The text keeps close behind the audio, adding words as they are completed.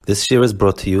This year is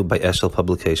brought to you by Eshel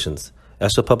Publications.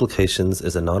 Eshel Publications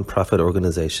is a non-profit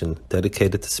organization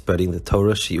dedicated to spreading the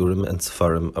Torah, Shiurim, and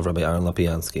Sefarim of Rabbi Aaron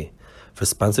Lopiansky. For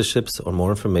sponsorships or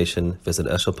more information, visit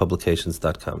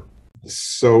eshelpublications.com.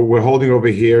 So we're holding over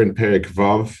here in Perek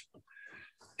Vav,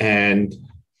 and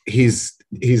he's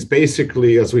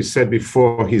basically, as we said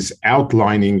before, he's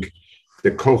outlining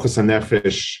the kochos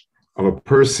hanefesh of a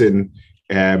person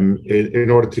in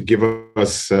order to give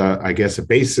us, I guess, a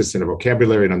basis and a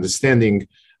vocabulary and understanding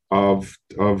of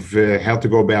how to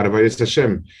go about Avodas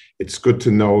Hashem. It's good to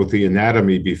know the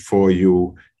anatomy before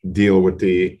you deal with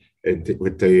the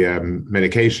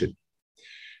medication.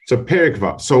 So Perek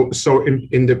Vav. So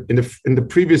in the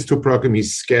previous two programs, he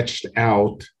sketched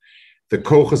out the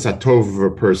kochos hatov of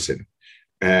a person,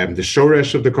 the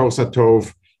shoresh of the kochos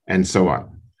hatov, and so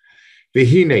on.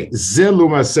 V'hine ze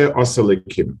lumaseh asa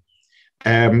lekim.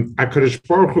 HaKadosh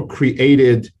Baruch Hu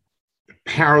created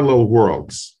parallel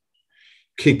worlds.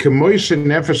 Ki kemoishe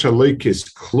nefesh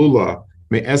aloikis klula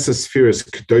me'esas spheres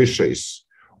kedoshis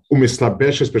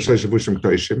umislabeshes b'shleish levushim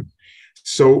kedoshim.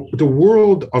 So the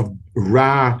world of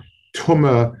Ra,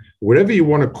 Tuma, whatever you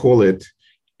want to call it,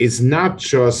 is not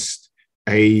just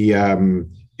a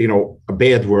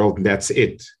bad world and that's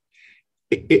it.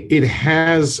 It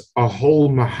has a whole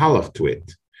mahalach to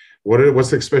it. What's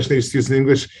the expression used to use in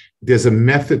English? There's a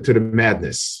method to the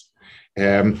madness.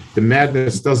 The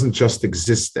madness doesn't just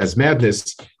exist as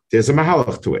madness. There's a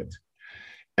mahalach to it.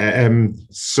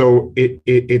 So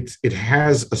it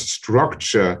has a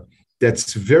structure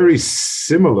that's very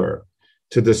similar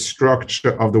to the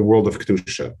structure of the world of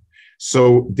Kedusha.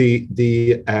 So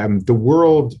the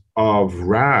world of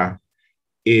Ra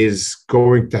is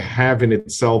going to have in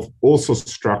itself also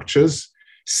structures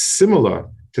similar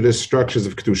to the structures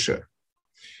of Kedusha.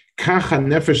 Kacha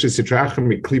nefesh esitrachem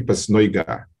miklipas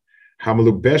noiga,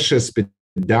 hamalubeshes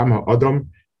b'dam ha'adam,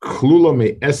 klula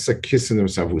me'esa kisenim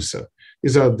savusa.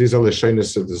 These are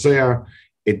leshonos of the Zohar.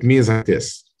 It means like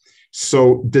this.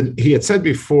 So he had said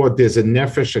before, there's a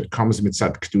nefesh that comes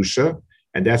mitzad Kedusha,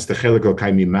 and that's the chelik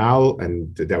elkai mimal,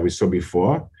 and that we saw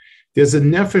before. There's a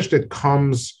nefesh that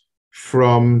comes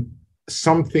from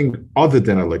something other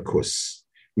than a lekus.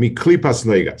 Miklipas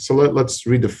noiga. So let's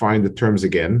redefine the terms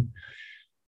again.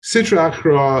 Sitra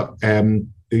Achra,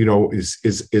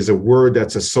 is a word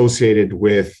that's associated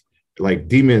with like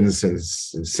demons and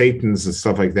Satans and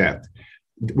stuff like that.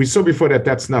 We saw before that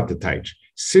that's not the taich.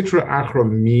 Sitra Achra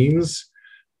means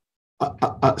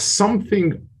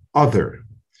something other.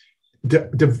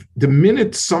 The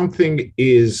minute something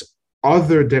is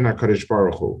other than HaKadosh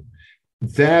Baruch Hu,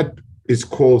 that is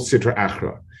called Sitra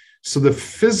Achra. So the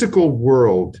physical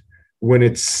world, when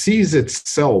it sees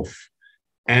itself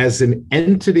as an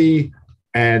entity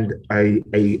and a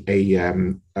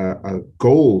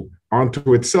goal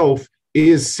onto itself,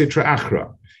 is Sitra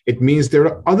Achra. It means there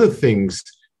are other things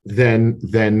than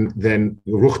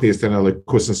Ruchnis, than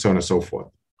Alikus, and so on and so forth.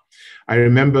 I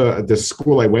remember the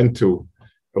school I went to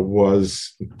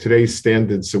was, today's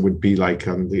standards, it would be like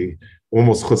on the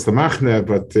almost Chutz Lamachne,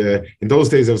 but in those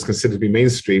days it was considered to be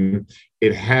mainstream.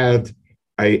 It had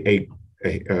a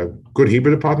good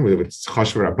Hebrew department with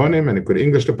Chashva Rabbanim and a good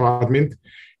English department,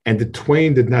 and the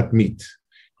twain did not meet.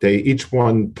 They each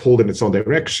one pulled in its own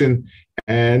direction,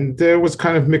 and there was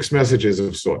kind of mixed messages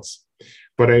of sorts.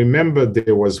 But I remember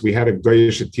we had a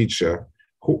Goyish teacher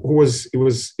who was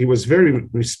very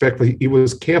respectful. He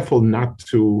was careful not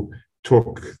to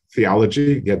talk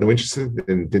theology. He had no interest in it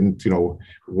and didn't,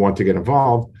 want to get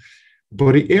involved.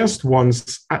 But he asked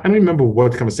once, I don't remember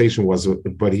what the conversation was,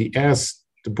 but he asked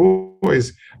the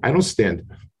boys, I don't understand,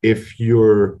 if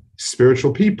you're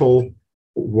spiritual people,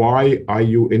 why are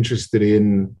you interested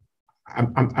in,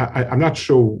 I'm not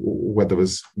sure whether it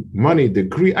was money,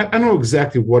 degree, I don't know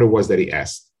exactly what it was that he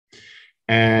asked.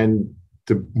 And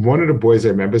one of the boys I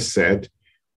remember said,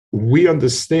 we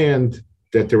understand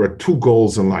that there are two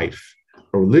goals in life,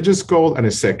 a religious goal and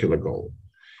a secular goal.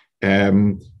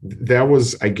 That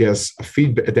was, I guess, a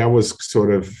feedback. That was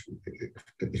sort of,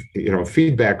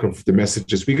 feedback of the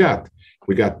messages we got.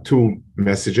 We got two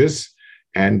messages,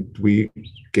 and we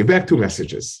gave back two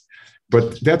messages.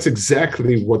 But that's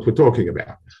exactly what we're talking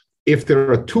about. If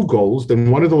there are two goals, then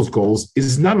one of those goals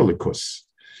is not a likus.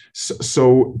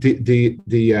 So the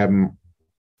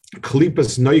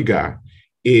klipas noiga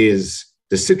is,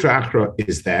 the Sitra Achra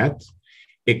is that,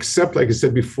 except, like I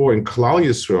said before, in Klal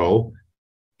Yisrael,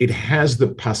 it has the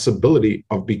possibility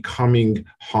of becoming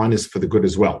harnessed for the good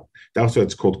as well. That's why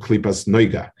it's called Klipas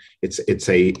Noiga. It's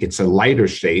a lighter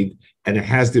shade, and it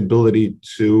has the ability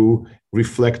to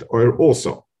reflect oil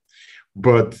also.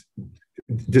 But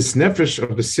this nefesh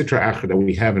of the Sitra Achra that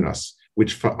we have in us,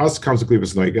 which for us comes to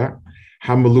Klivas Noiga,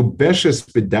 Hamalubeshes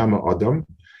B'Dam Adam,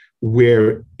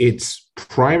 where its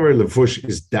primary levush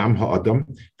is Dam Ha'adam.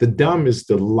 The Dam is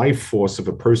the life force of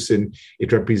a person.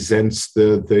 It represents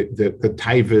the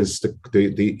taivas,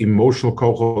 the emotional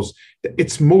kohos.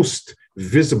 It's most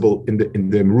visible in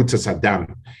the Merutzas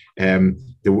Adam.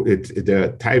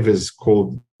 The taivas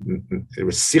called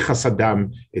Sichas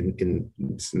Adam in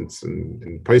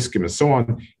Poskim and so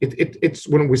on. It's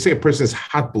when we say a person is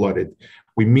hot-blooded,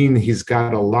 we mean he's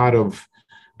got a lot of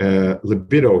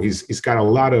libido. He's got a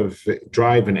lot of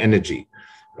drive and energy,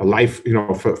 a life,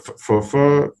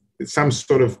 for some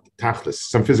sort of tachlis,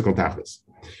 some physical tachlis.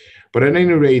 But at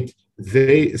any rate,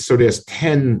 there's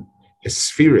 10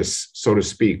 spheres, so to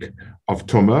speak, of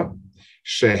Toma.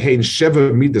 Shehein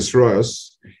Sheva Midas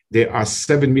Royos. There are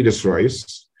 7 Midas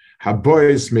Royos.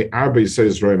 Habois me Arba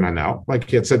Yisodis Roy Manal. Like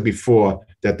he had said before,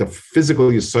 that the physical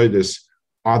Yisodis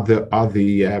are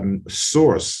the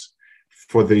source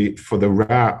for the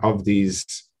ra of these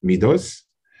midos.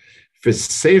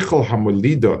 V'seichel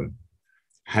hamolidon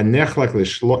hanechlak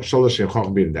l'sholosh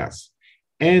echach bindas.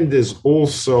 And there's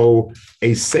also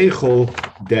a seichel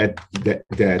that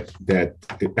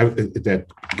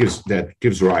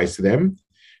gives rise to them.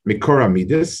 Mikora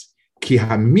midas ki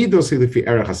hamidos lifi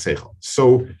erech haseichel.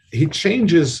 So he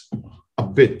changes a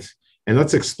bit, and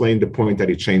let's explain the point that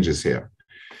he changes here.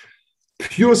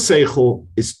 Pure seichel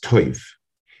is toiv.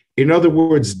 In other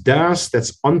words, das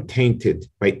that's untainted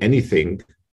by anything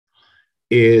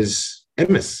is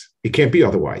emes. It can't be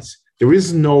otherwise. There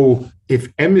is no,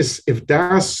 if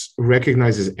das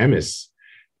recognizes emes,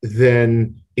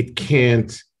 then there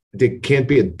can't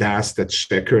be a das that's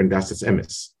sheker and das that's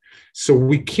emes. So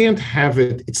we can't have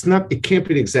it, it can't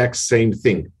be the exact same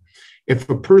thing. If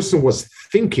a person was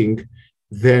thinking,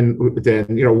 then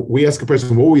we ask a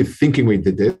person, what were you thinking when you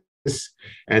did this?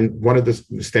 And one of the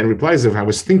standard replies, if I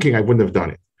was thinking, I wouldn't have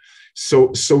done it.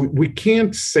 So we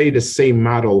can't say the same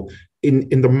model.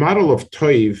 In the model of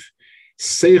Toiv,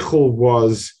 Seichel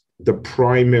was the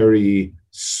primary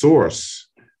source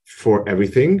for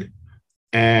everything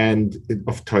and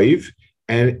of Toiv,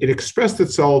 and it expressed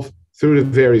itself through the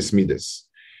various midas.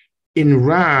 In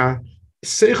Ra,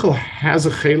 Seichel has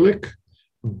a chelik,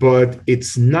 but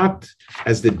it's not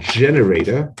as the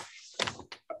generator.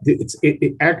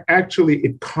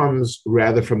 It comes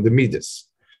rather from the midas.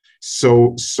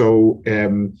 So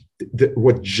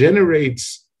what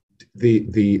generates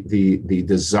the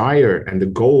desire and the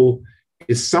goal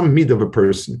is some mid of a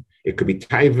person. It could be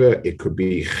taiva, it could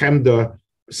be chemda,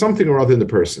 something or other in the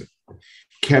person.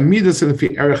 So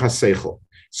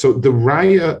the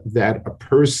raya that a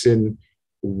person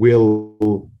will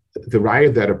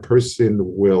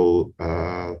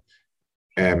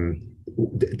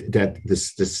that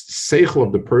this seichel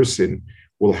of the person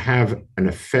will have an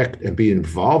effect and be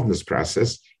involved in this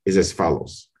process is as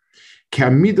follows.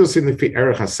 Kamidos in the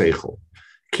erech haseichel,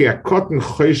 ki a cotton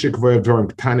choshik v'yavdorim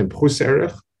ktanim b'chus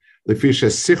erech, lefi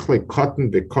shesichle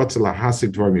cotton v'kotzel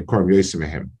lahasik dvorim yikorim yosim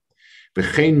mehem,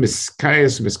 v'chein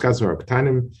miskayas miskaz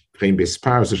v'raktanim v'chein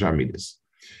b'espar z'shamidas.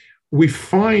 We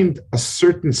find a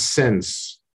certain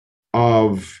sense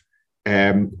of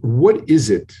what is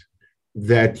it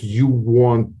that you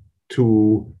want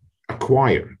to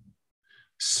acquire.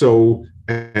 So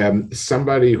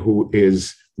somebody who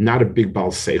is not a big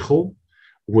Baal Seichel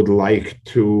would like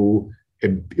to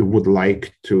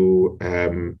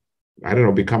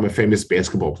become a famous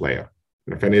basketball player.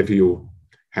 And if any of you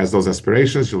has those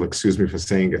aspirations, you'll excuse me for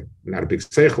saying it, not a big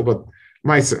Seichel, but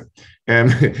Maisa.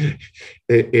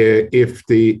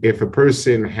 If a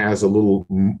person has a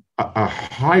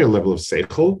higher level of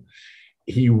Seichel,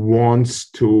 he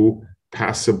wants to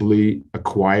possibly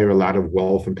acquire a lot of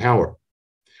wealth and power.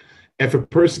 If a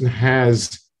person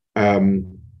has a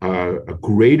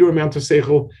greater amount of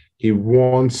seichel, he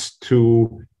wants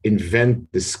to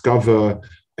invent, discover,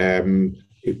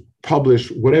 publish,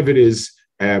 whatever it is,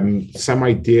 some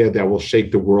idea that will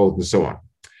shake the world and so on.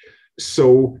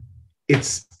 So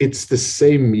it's the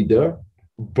same midah,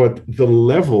 but the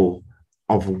level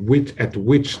at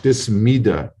which this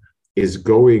midah is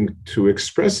going to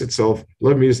express itself,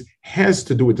 has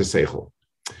to do with the seichel.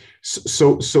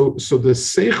 So the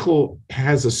seichel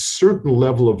has a certain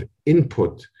level of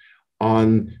input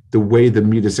on the way the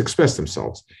midas express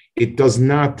themselves. It's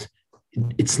not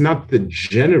the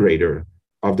generator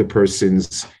of the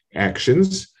person's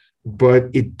actions, but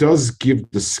it does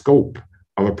give the scope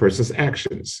of a person's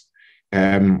actions.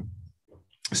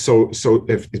 So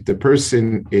if the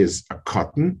person is a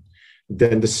cotton,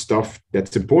 then the stuff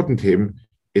that's important to him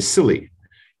is silly.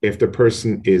 If the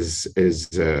person is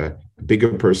a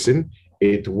bigger person,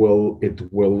 he'll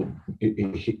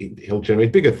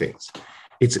generate bigger things.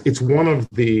 It's one of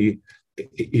the,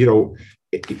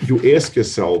 you ask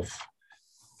yourself,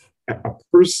 a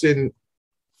person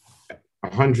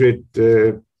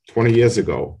 120 years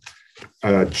ago,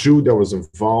 a Jew that was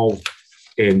involved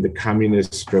in the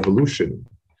communist revolution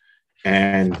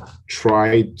and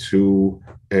tried to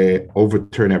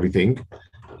overturn everything,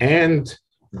 and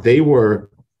they were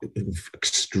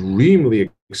extremely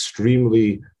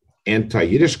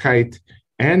anti-Yiddishkeit,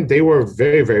 and they were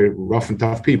very, very rough and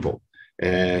tough people.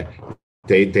 They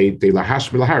lahash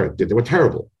milahara, they were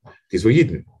terrible. These were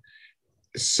Yidden.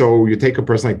 So you take a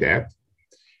person like that,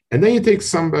 and then you take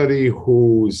somebody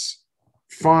who's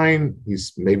fine,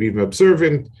 he's maybe even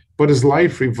observant, but his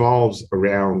life revolves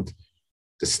around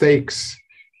the steaks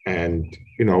and,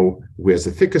 where's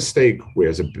the thicker steak,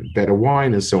 where's a better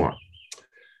wine, and so on.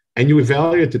 And you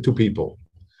evaluate the two people.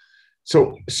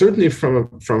 So certainly from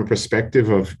a perspective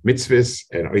of mitzvahs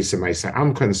and Oisa Maisa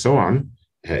Amka and so on,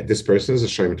 this person is a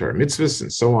Shoyim Torah mitzvahs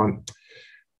and so on.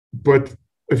 But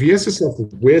if you ask yourself,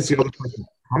 where's the other person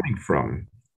coming from,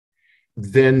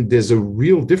 then there's a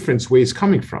real difference where he's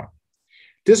coming from.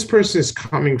 This person is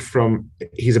coming from,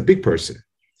 he's a big person,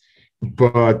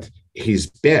 but he's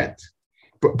bad.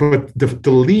 But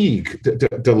the league,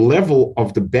 the level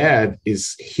of the bad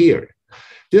is here.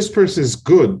 This person is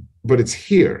good, but it's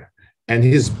here. And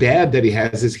his bad that he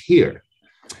has is here.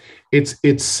 It's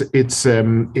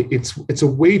a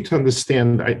way to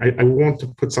understand. I want to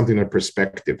put something in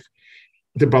perspective.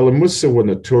 The Baalei Mussar were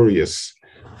notorious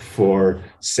for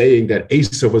saying that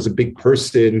Esav was a big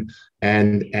person,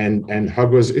 and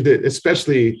Hag was,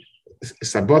 especially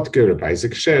Sabotker,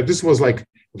 Isaac Sher. This was like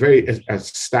a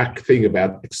stark thing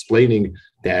about explaining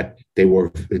that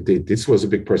this was a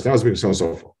big person, that was a big person, and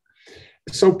so forth.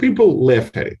 So people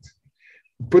laugh at it,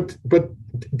 but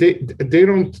they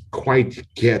don't quite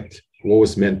get what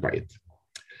was meant by it.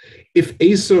 If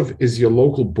Esav is your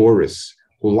local Boris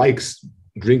who likes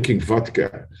drinking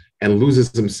vodka and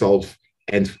loses himself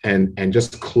and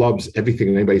just clubs everything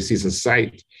anybody sees in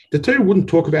sight, the Torah wouldn't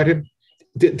talk about him.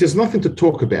 There's nothing to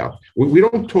talk about. We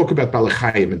don't talk about Balei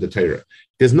Chayim in the Torah.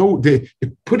 There's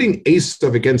putting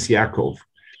Esav against Yaakov,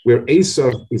 where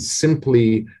Esav is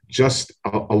simply just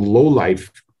a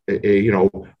lowlife,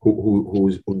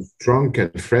 who's drunk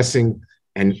and fressing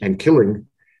and killing.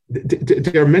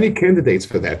 There are many candidates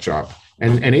for that job,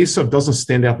 and Esav doesn't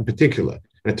stand out in particular.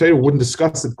 And I tell you, I wouldn't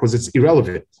discuss it because it's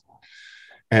irrelevant.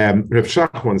 Reb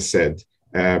Shach once said,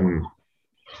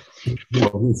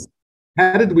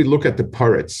 how did we look at the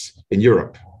pirates in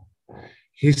Europe?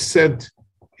 He said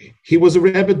he was a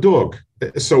rabid dog.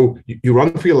 So you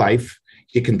run for your life,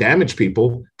 he can damage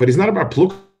people, but he's not about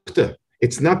plukta.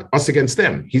 It's not us against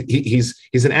them.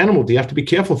 He's an animal that you have to be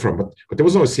careful from, but there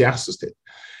was no siyachsus.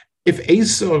 If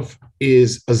Esav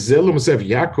is a Zelum Zev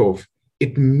Yaakov,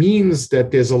 it means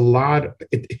that there's a lot,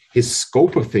 his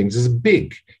scope of things is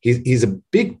big. He's a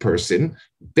big person,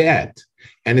 bad.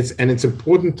 And it's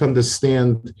important to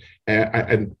understand,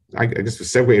 and I guess to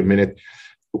segue a minute,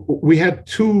 we had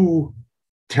two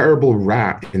terrible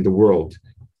Ra in the world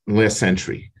in the last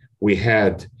century. We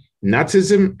had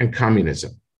Nazism and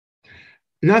communism.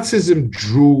 Nazism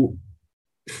drew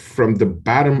from the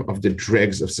bottom of the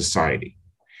dregs of society.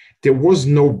 There was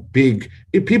no big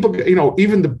people,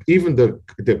 even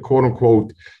the quote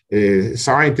unquote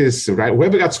scientists, right?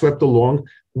 Whoever got swept along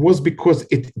was because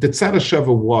the Tzad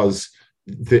HaShava was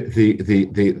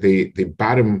the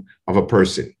bottom of a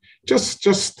person. Just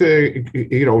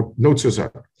notes us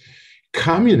up.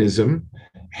 Communism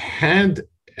had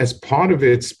as part of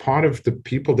the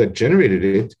people that generated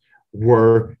it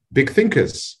were big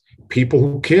thinkers, people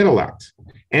who cared a lot,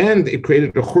 and it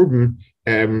created a churban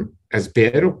as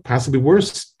bad or possibly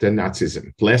worse than Nazism.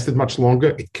 It lasted much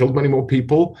longer. It killed many more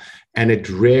people, and it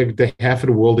dragged the half of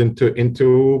the world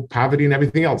into poverty and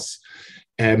everything else.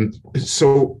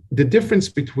 So the difference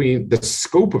between the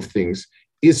scope of things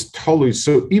is totally.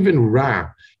 So even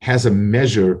Ra has a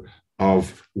measure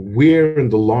of where in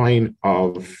the line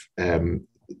of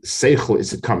seichel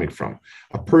is it coming from.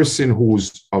 A person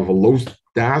who's of a low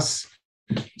das.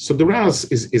 So the Ra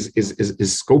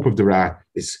is scope of the Ra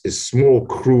is small,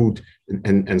 crude,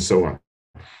 and so on.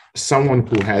 Someone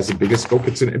who has a bigger scope,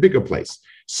 it's in a bigger place.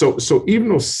 So even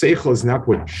though seichel is not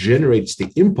what generates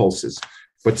the impulses,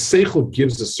 but seichel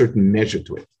gives a certain measure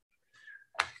to it.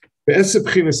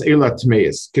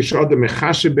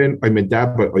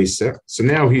 So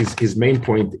now his main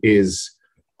point is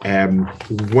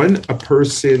when a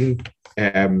person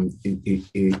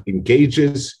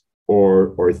engages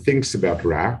or thinks about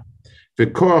Ra,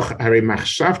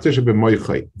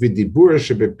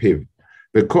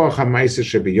 V'koach ha'maisa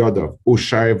shebiyodav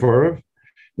u'shayavorav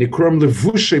nikrom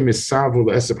levushe misavu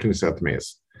le'esep chinisat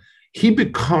meis. He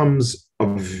becomes a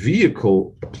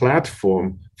vehicle, a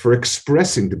platform for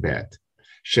expressing the bad.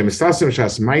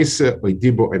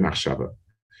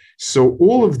 So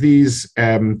all of these,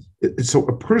 so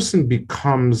a person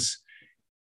becomes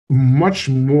much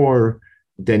more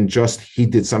than just he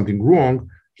did something wrong.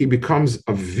 He becomes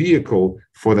a vehicle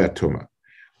for that tumah.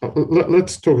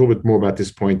 Let's talk a little bit more about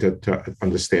this point to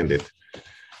understand it.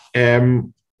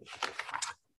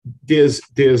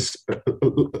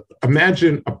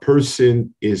 Imagine a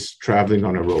person is traveling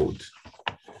on a road,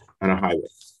 on a highway.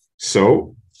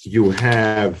 So you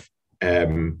have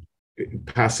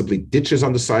possibly ditches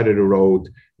on the side of the road.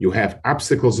 You have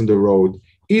obstacles in the road.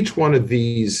 Each one of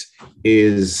these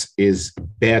is a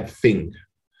bad thing,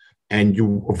 and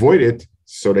you avoid it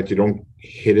so that you don't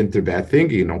hit into the bad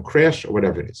thing, you don't crash or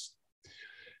whatever it is.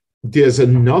 There's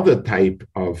another type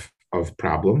of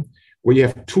problem where you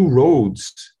have two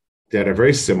roads that are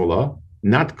very similar,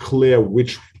 not clear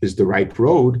which is the right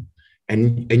road,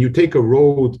 and you take a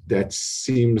road that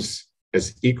seems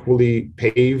as equally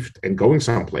paved and going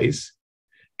someplace,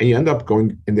 and you end up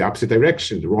going in the opposite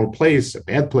direction, the wrong place, a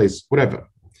bad place, whatever.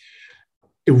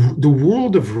 The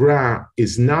world of Ra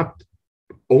is not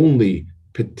only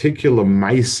particular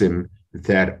maisim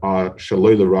that are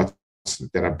shaloi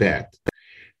l'ratzon, that are bad.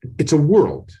 It's a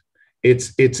world.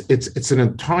 It's an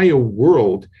entire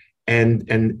world, and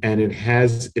it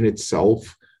has in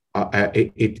itself that's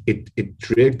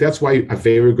why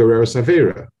Avera Guerreros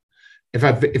Avera.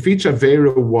 If each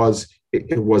Avera was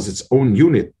its own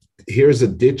unit, here's a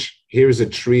ditch, here's a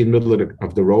tree in the middle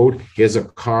of the road, here's a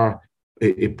car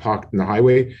it parked in the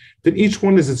highway, then each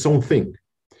one is its own thing.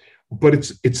 But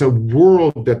it's a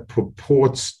world that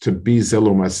purports to be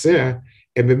Zelo Maser,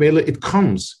 and B'meila it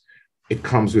comes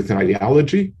with an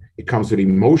ideology, it comes with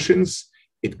emotions,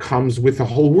 it comes with the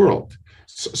whole world.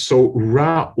 So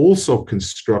Ra also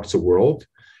constructs a world,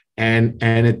 and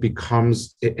it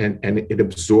becomes and it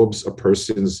absorbs a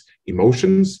person's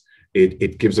emotions.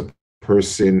 It gives a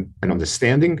person an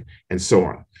understanding, and so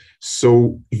on.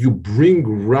 So you bring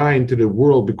Ra into the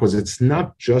world because it's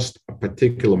not just a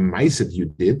particular ma'aseh you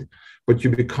did, but you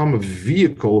become a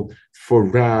vehicle for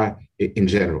Ra in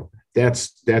general. That's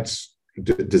the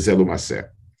Zelu Maser.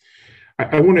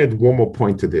 I want to add one more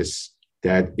point to this,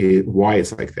 why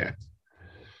it's like that.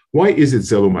 Why is it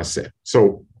Zelu Maser?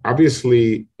 So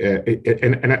obviously, there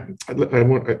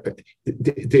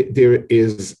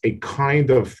is a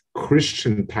kind of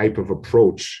Christian type of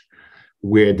approach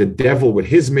where the devil with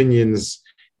his minions,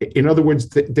 in other words,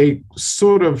 they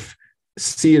sort of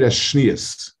see it as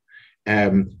shnias.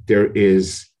 There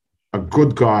is a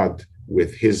good God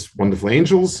with his wonderful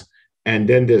angels, and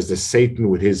then there's the Satan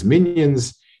with his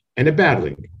minions, and a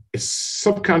battling.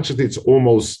 Subconsciously, it's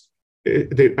almost a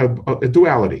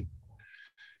duality.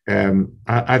 They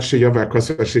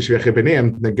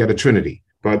get a trinity.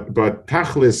 But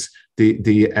Tachlis,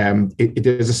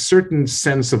 there's a certain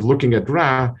sense of looking at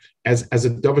Ra as a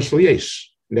Dava Shel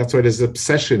Yesh. And that's why there's an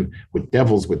obsession with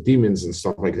devils, with demons, and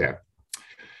stuff like that.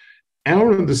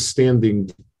 Our understanding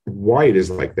why it is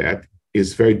like that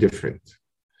is very different.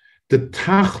 The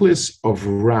Tachlis of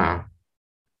Ra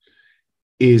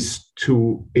is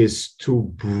to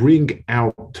bring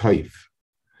out Taif.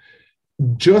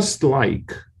 Just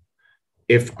like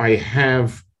if I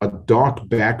have a dark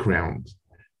background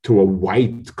to a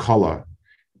white color,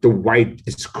 the white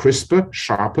is crisper,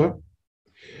 sharper.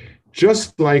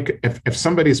 Just like if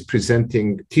somebody is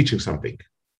teaching something,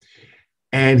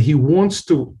 and he wants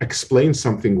to explain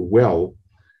something well,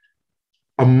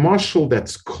 a mashal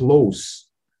that's close,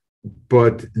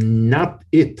 but not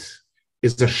it,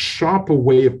 is a sharper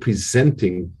way of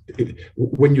presenting.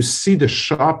 When you see the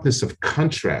sharpness of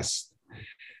contrast,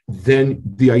 then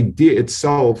the idea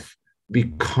itself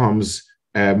becomes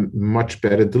much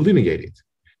better delineated.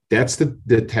 That's the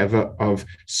teva of.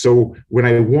 So when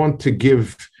I want to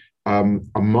give a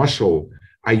mashal,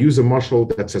 I use a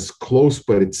mashal that's as close,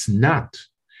 but it's not,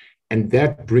 and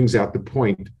that brings out the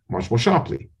point much more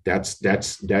sharply. That's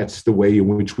the way in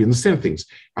which we understand things.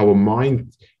 Our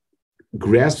mind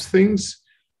grasps things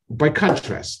by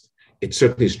contrast. It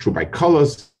certainly is true by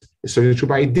colors. It's certainly true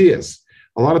by ideas.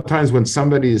 A lot of times when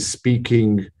somebody is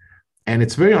speaking and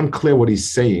it's very unclear what he's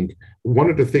saying, one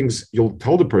of the things you'll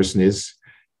tell the person is,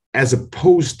 as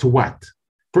opposed to what?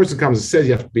 The person comes and says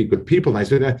you have to be good people.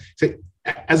 And I say,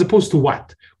 as opposed to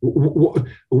what?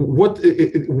 What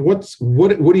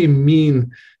do you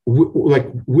mean? Like,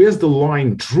 where's the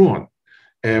line drawn?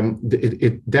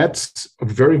 That's a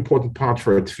very important part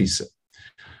for a tfisa.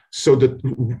 So the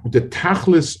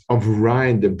tachlis of Ra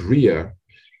and the Bria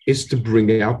is to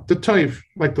bring out the toiv,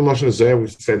 like the Lashon Hazeh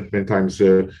we've said many times.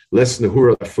 Less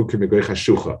nehura lafukim megoy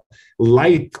chashucha.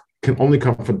 Light can only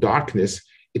come from darkness.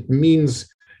 It means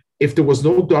if there was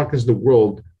no darkness in the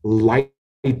world, light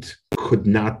could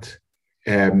not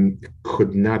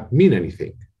mean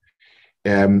anything.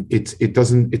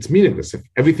 It's meaningless. If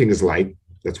everything is light,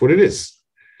 that's what it is.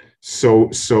 So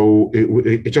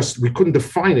it just, we couldn't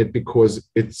define it because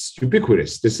it's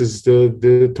ubiquitous. This is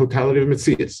the totality of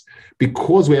Metzias.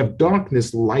 Because we have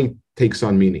darkness, light takes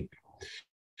on meaning.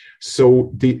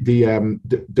 So the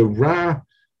Ra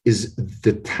is,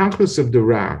 the tachlis of the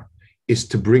Ra is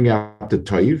to bring out the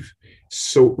toiv.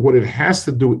 So what it has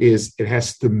to do is it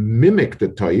has to mimic the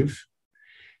toiv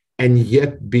and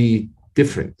yet be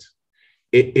different.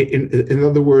 In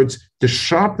other words, the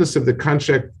sharpness of the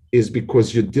contract is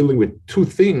because you're dealing with two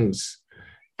things,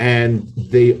 and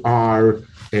they are,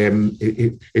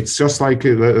 it's just like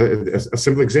a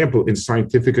simple example in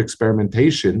scientific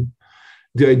experimentation.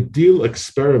 The ideal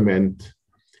experiment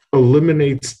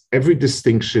eliminates every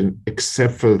distinction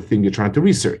except for the thing you're trying to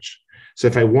research. So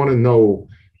if I want to know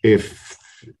if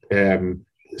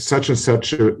such and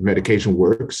such a medication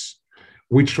works,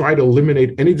 we try to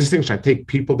eliminate any distinction. I take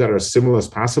people that are as similar as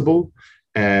possible,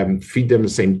 feed them the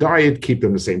same diet, keep them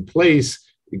in the same place,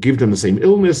 give them the same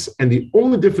illness, and the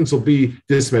only difference will be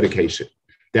this medication.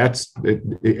 That's,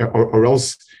 or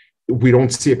else we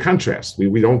don't see a contrast.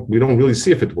 We don't really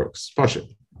see if it works.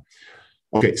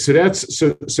 Okay, so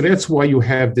that's why you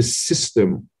have this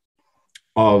system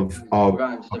of.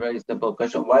 Ron, just a very simple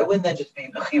question. Why wouldn't that just be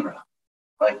Bechira?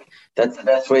 Like, that's the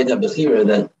best way to Bechira,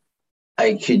 that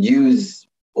I could use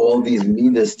all these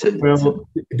midas to. Well,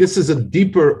 this is a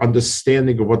deeper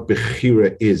understanding of what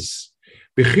Bechira is.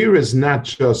 Bechira is not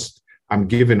just I'm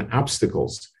given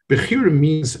obstacles. Bechira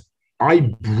means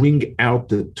I bring out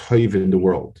the toiv in the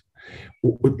world.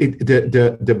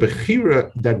 The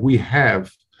Bechira that we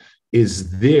have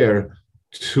is there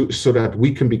so that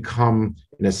we can become,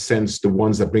 in a sense, the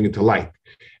ones that bring it to light.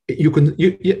 You can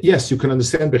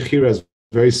understand Bechira as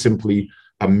very simply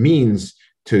a means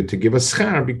to give a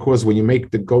schar, because when you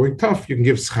make the going tough, you can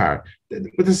give schar.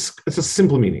 But it's a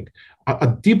simple meaning.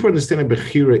 A deeper understanding of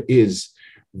Bechira is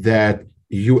that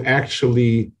you're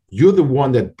the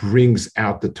one that brings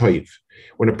out the toiv.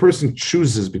 When a person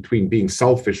chooses between being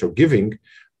selfish or giving,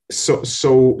 so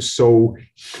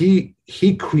he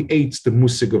creates the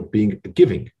musig of being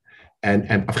giving and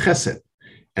of chesed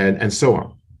and so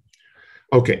on.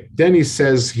 Okay, then he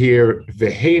says here,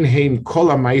 V'hein hein kol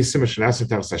ha'maisim asher na'asim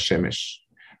tachas hashemesh,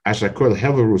 asher kol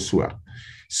hevel rusua.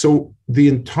 So the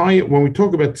entire, when we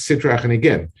talk about Sitra Achra,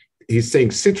 again, he's saying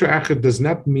Sitra Achra does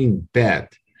not mean bad.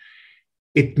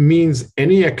 It means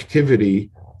any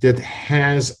activity that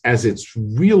has as its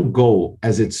real goal,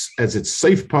 as its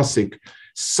safe pasik,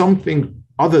 something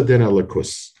other than a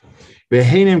lakus.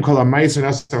 V'heinim kol ha'maisim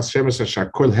tachas hashemesh asher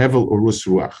kol hevel urus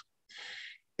ruach.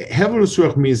 Hevel urus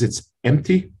ruach means it's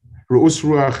empty. Ru'us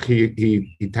ruach,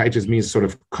 he teaches means sort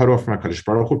of cut off from HaKadosh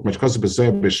Baruch Hu, machkas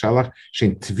b'zoyah b'shalach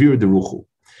shein tvir deruchu.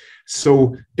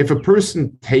 So if a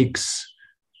person takes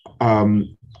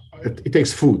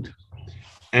food,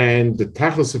 and the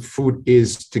tachlis of food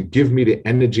is to give me the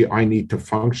energy I need to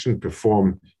function,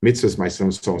 perform mitzvahs,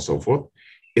 myself, so on and so forth,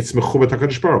 it's mechubat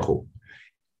HaKadosh Baruch Hu.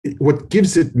 What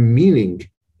gives it meaning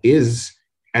is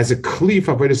as a kli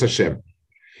for avodas Hashem.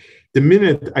 The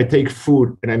minute I take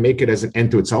food and I make it as an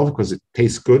end to itself because it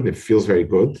tastes good and it feels very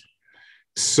good,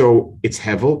 so it's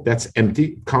hevel, that's empty,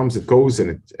 it comes, it goes,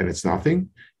 and it's nothing.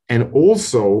 And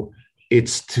also,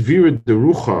 it's tvira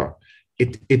derucha,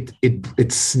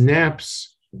 it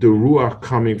snaps the ruach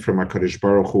coming from HaKadosh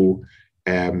Baruch Hu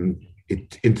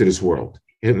into this world.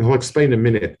 And he'll explain in a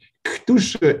minute.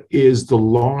 Kedusha is the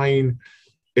line.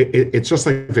 It's just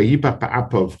like v'yipach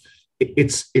ba'apav.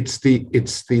 It's the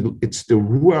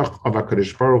ruach of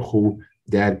HaKadosh Baruch Hu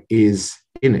that is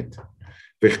in it.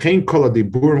 Any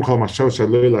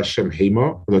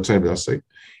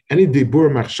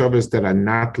diburim machshavas that are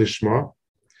not lishma,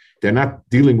 they're not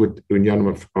dealing with inyanim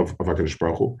of HaKadosh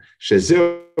Baruch Hu.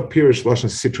 Shezeh pirish lashon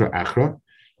sitra achra,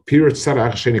 pirish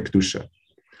tzara achra sheni kedusha.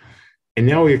 And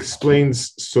now he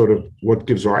explains sort of what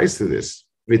gives rise to this.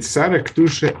 V'tzara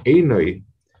kedusha einoi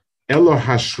elo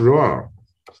hashroa.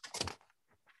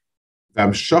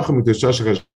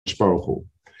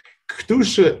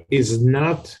 Kedusha is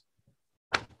not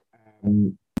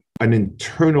an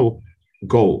internal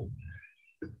goal.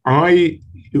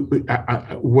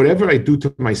 Whatever I do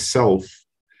to myself,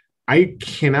 I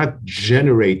cannot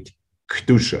generate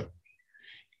Kedusha.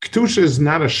 Kedusha is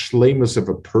not a shleimus of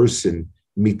a person,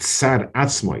 mitzad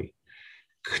atzmai.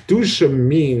 Kedusha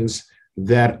means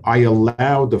that I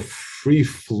allow the free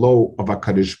flow of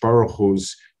HaKadosh Baruch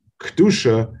Hu's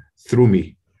Kedusha through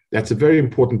me. That's a very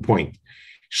important point.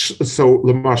 So,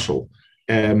 Lamashal,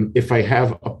 if I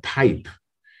have a pipe,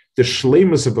 the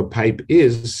shleimus of a pipe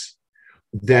is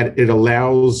that it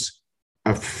allows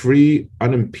a free,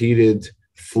 unimpeded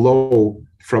flow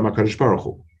from HaKadosh Baruch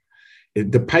Hu.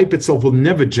 The pipe itself will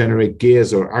never generate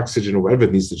gas or oxygen or whatever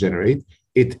it needs to generate.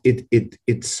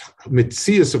 Its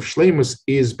mitzias of shleimus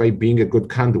is by being a good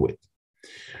conduit.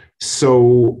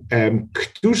 So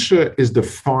Kedusha is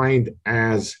defined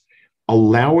as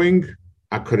allowing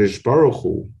HaKadosh Baruch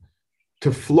Hu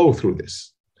to flow through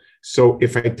this. So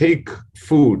if I take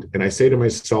food and I say to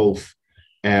myself,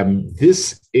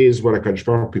 this is what HaKadosh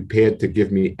Baruch Hu prepared to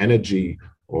give me energy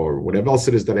or whatever else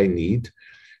it is that I need,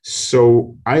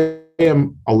 so I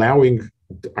am allowing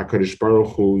HaKadosh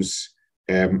Baruch Hu's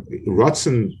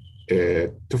Ratzon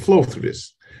to flow through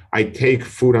this. I take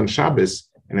food on Shabbos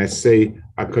and I say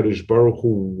HaKadosh Baruch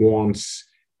Hu wants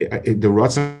the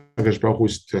Ratzon HaKadosh Baruch Hu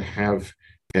is to have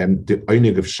the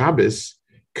Einig of Shabbos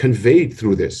conveyed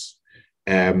through this.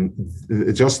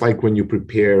 Just like when you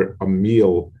prepare a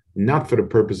meal, not for the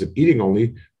purpose of eating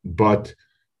only, but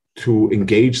to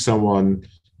engage someone,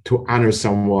 to honor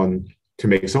someone, to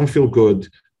make someone feel good.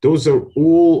 Those are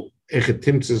all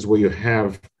echetimtzes where you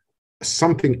have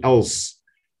something else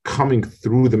coming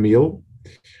through the meal.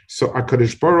 So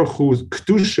HaKadosh Baruch Hu,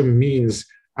 Kedusha means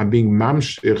I'm being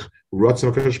mamshich,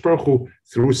 Ratzon HaKadosh Baruch Hu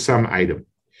through some item.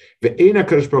 So the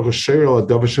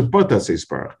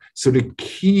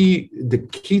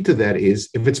key to that is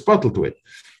if it's bottled to it.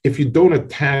 If you don't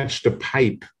attach the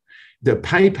pipe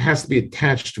has to be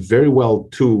attached very well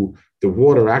to the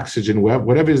water, oxygen,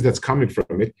 whatever it is that's coming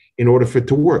from it, in order for it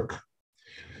to work.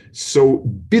 So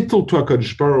bittul to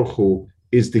HaKadosh Baruch Hu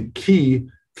is the key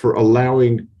for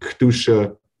allowing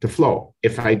Kedusha to flow.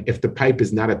 If the pipe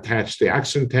is not attached to the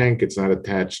oxygen tank, it's not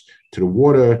attached to the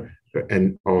water,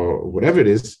 or whatever it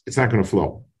is, it's not going to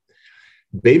flow.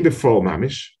 Bein befol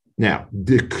mamish. Now,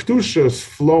 the Kedusha's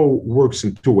flow works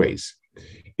in two ways.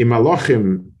 In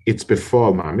Malachim, it's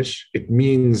befol mamish. It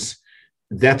means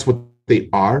that's what they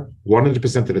are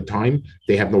 100% of the time.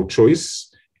 They have no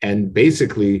choice. And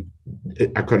basically,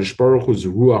 HaKadosh Baruch Hu's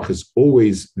Ruach is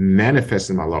always manifest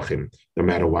in Malachim, no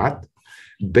matter what.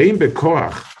 Bein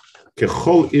bekoach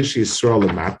kechol ish Yisrael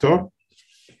lemato,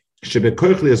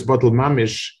 shebekoach liasbotel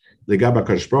mamish legab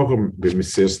HaKadosh Baruch Hu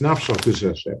b'mesiras nafsho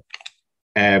Kedusha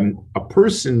Hashem. A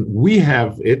person, we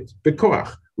have it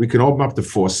bekoach. We can open up the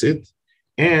faucet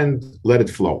and let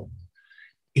it flow.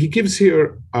 He gives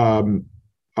here an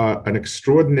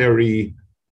extraordinary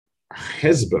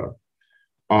hezbah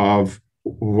of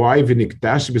why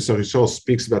V'nikdash B'Sach Yisrael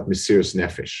speaks about Mesiras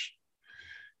Nefesh.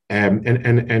 And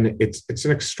it's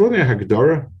an extraordinary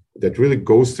hagdara that really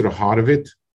goes to the heart of it.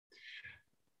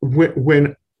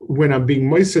 When I'm being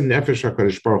Moiseh Nefesh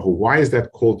HaKadosh Baruch Hu, why is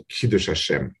that called Kiddush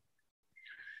Hashem?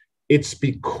 It's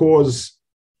because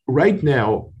right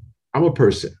now, I'm a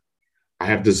person. I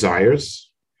have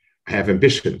desires. I have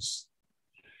ambitions.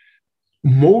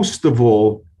 Most of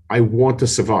all, I want to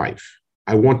survive.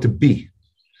 I want to be.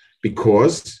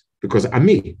 Because I'm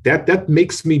me. That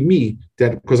makes me me.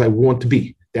 That because I want to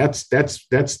be. That's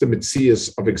the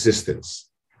mitzias of existence.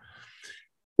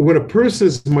 When a person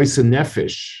is Moiseh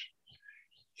Nefesh,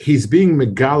 he's being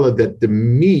megala that the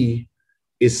me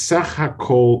is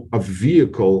sachakol, a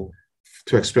vehicle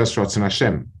to express Ratzon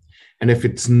Hashem. And if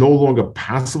it's no longer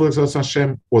possible to express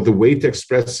Hashem, or the way to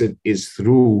express it is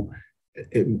through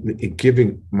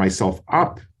giving myself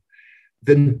up,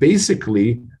 then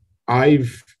basically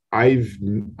I've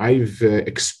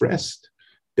expressed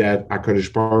that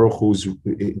HaKadosh Baruch Hu's,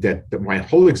 that my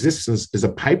whole existence is a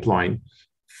pipeline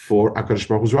for HaKadosh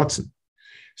Baruch Hu's Ratzon.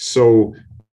 So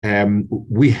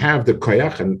we have the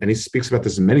koyach, and he speaks about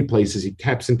this in many places. He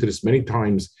taps into this many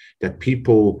times, that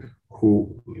people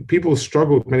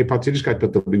struggle with many parts of Yiddishkeit,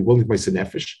 but they'll be willing to be Moiseh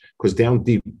Nefesh, because down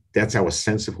deep, that's our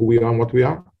sense of who we are and what we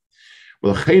are.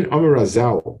 Well, Amar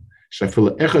Razal,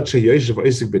 Shafil Echad Sheyoshev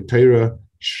Oisik B'Torah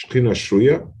Shchina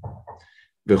Shruya,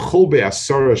 V'chol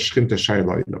Be'asara Shchinta Shayr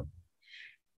Lo'ila.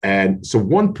 And so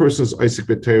one person's Oisik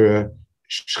B'Torah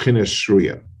Shchina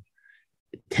Shruya.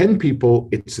 10 people,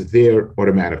 it's there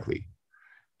automatically.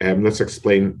 Let's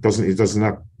explain. It does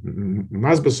not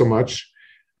masba so much.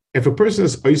 If a person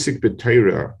is Oisik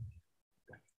B'Torah,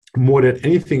 more than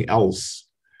anything else,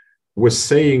 we're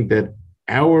saying that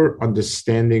our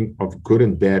understanding of good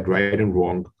and bad, right and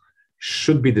wrong,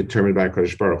 should be determined by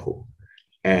HaKadosh Baruch Hu.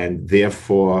 And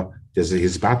therefore, there's a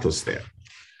hisbatos there.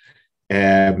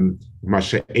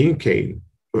 Masha Ein Kain.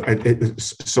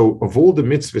 So of all the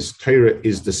mitzvahs, Torah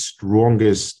is the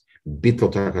strongest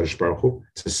bittul HaKadosh Baruch Hu.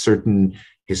 It's a certain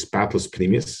hispatlus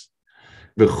primis.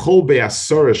 V'chol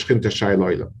be'asora shchinta shai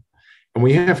lo'olam. And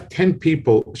we have 10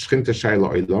 people shchinta shai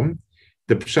lo'olam.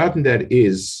 The pshat in that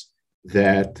is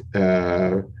that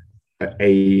a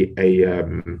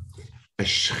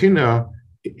shchina,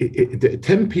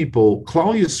 10 people,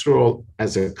 Klal Yisrael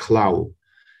as a klal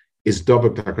is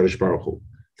dovek HaKadosh Baruch Hu.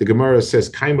 The Gemara says,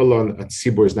 "Kaimalon at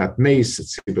Tzibur is not mace, at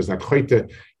Tzibur is not choite."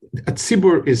 At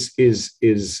Tzibur is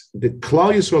the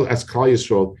Klal Yisrael as Klal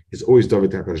Yisrael is always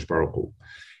dovek HaKadosh Baruch Hu.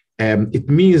 It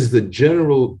means the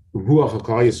general ruach of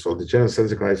Klal Yisrael, the general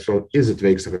sense of Klal Yisrael, is at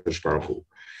Veiks HaKadosh Baruch Hu.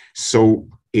 So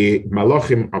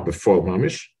Malachim are before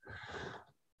Mamish.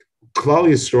 Klal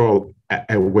Yisrael,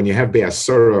 when you have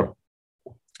Be'asara,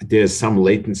 there's some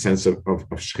latent sense of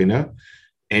Shechina.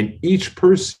 And each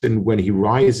person, when he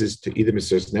rises to either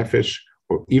Mesiras Nefesh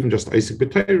or even just Isaac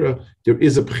B'Torah, there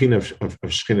is a Bechina of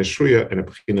Shechina Shruya and a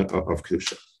Bechina of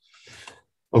Kedusha.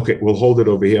 Okay, we'll hold it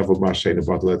over here for Mashay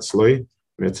Nevad Letzloi.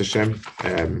 Metz Hashem.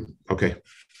 Okay.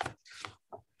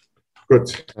 Good.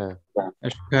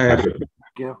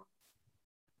 Yeah.